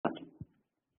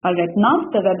Alright, now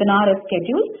the webinar is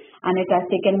scheduled and it has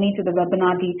taken me to the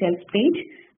webinar details page.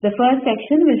 The first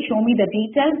section will show me the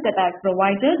details that I've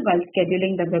provided while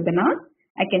scheduling the webinar.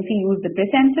 I can see who's the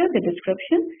presenter, the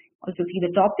description, also see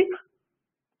the topic,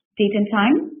 date and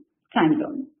time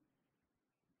zone.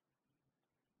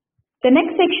 The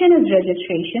next section is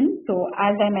registration. So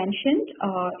as I mentioned,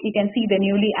 you can see the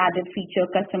newly added feature,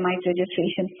 customized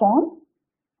registration form.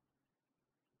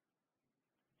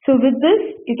 So with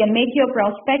this, you can make your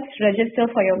prospects register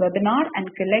for your webinar and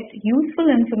collect useful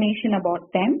information about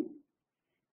them.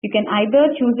 You can either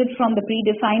choose it from the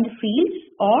predefined fields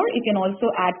or you can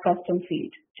also add custom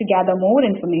fields to gather more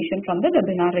information from the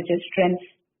webinar registrants.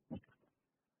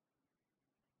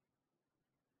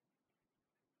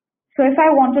 So if I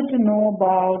wanted to know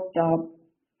about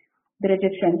the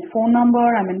registrant's phone number,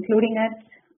 I'm including it,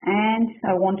 and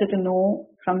I wanted to know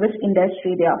from which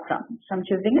industry they are from. So I'm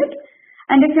choosing it.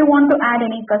 And if you want to add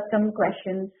any custom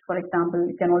questions, for example,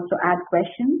 you can also add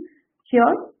questions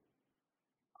here.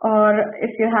 Or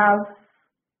if you have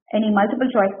any multiple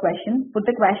choice questions, put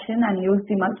the question and use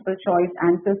the multiple choice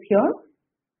answers here.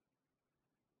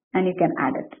 And you can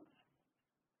add it.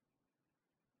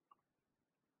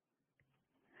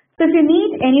 So if you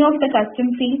need any of the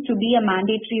custom fields to be a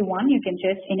mandatory one, you can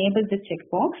just enable this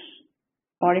checkbox.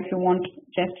 Or if you want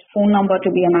just phone number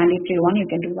to be a mandatory one, you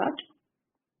can do that.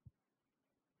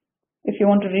 If you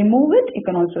want to remove it, you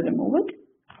can also remove it.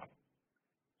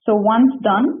 So once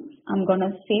done, I'm going to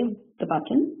save the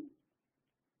button.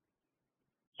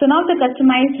 So now the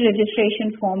customized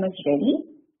registration form is ready.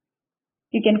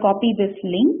 You can copy this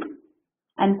link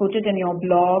and put it in your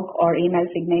blog or email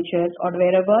signatures or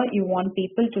wherever you want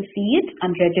people to see it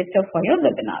and register for your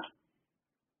webinar.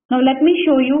 Now let me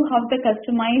show you how the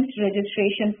customized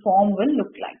registration form will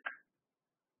look like.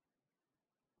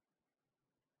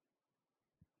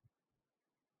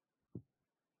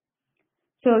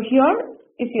 So here,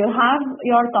 if you have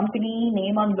your company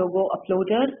name and logo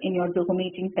uploaded in your Zoho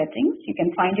Meeting settings, you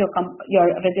can find your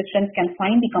registrants can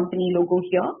find the company logo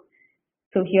here.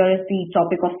 So here is the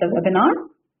topic of the webinar.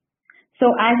 So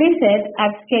as I said,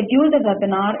 I've scheduled the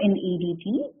webinar in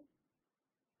EDT.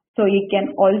 So you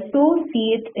can also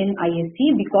see it in IST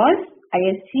because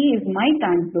IST is my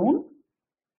time zone.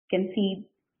 You can see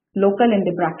local in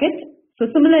the bracket. So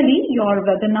similarly, your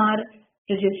webinar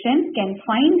registrants can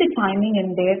find the timing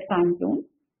in their time zone.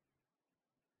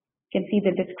 You can see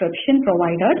the description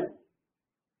provided.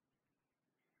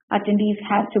 Attendees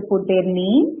have to put their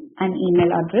name and email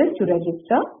address to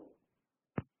register.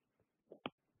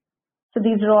 So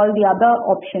these are all the other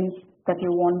options that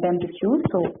you want them to choose.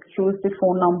 So choose the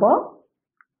phone number,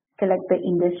 select the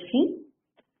industry,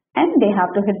 and they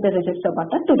have to hit the register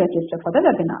button to register for the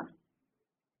webinar.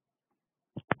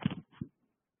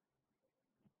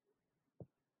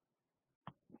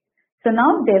 So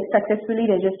now they've successfully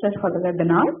registered for the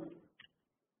webinar.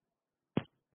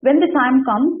 When the time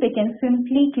comes, they can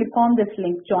simply click on this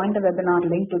link, join the webinar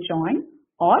link to join,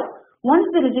 or once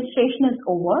the registration is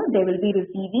over, they will be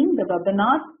receiving the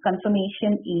webinar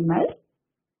confirmation email.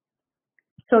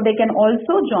 So they can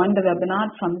also join the webinar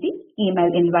from the email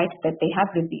invite that they have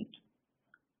received.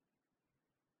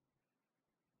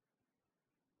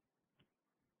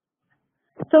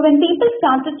 So when people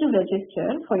started to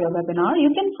register for your webinar,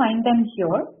 you can find them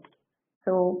here.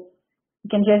 So you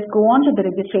can just go on to the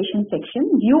registration section,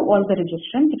 view all the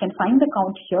registrants. You can find the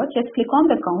count here. Just click on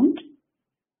the count.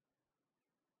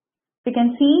 You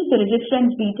can see the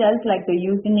registrant's details like the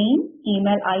username,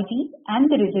 email ID, and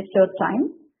the registered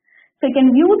time. So you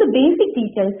can view the basic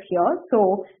details here.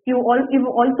 So you've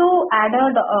also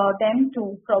added them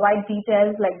to provide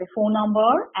details like the phone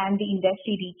number and the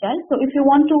industry details. So if you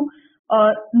want to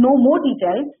know more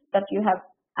details that you have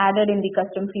added in the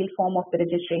custom field form of the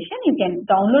registration, you can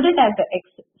download it as a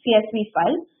CSV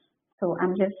file. So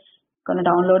I'm just going to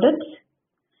download it.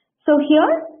 So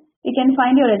here you can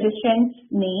find your registrant's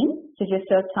name,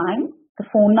 registered time, the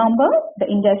phone number, the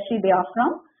industry they are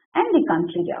from, and the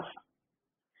country they are from.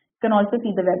 You can also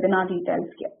see the webinar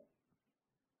details here.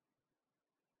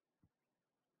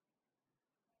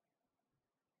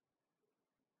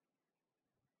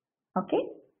 Okay.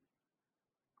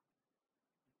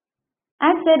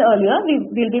 As said earlier, we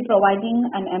will be providing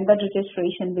an embed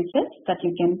registration widget that you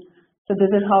can, so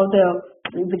this is how the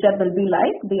widget will be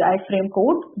like, the iframe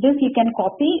code. This you can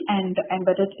copy and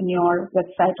embed it in your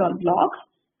website or blog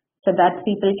so that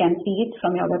people can see it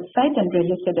from your website and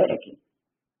register directly.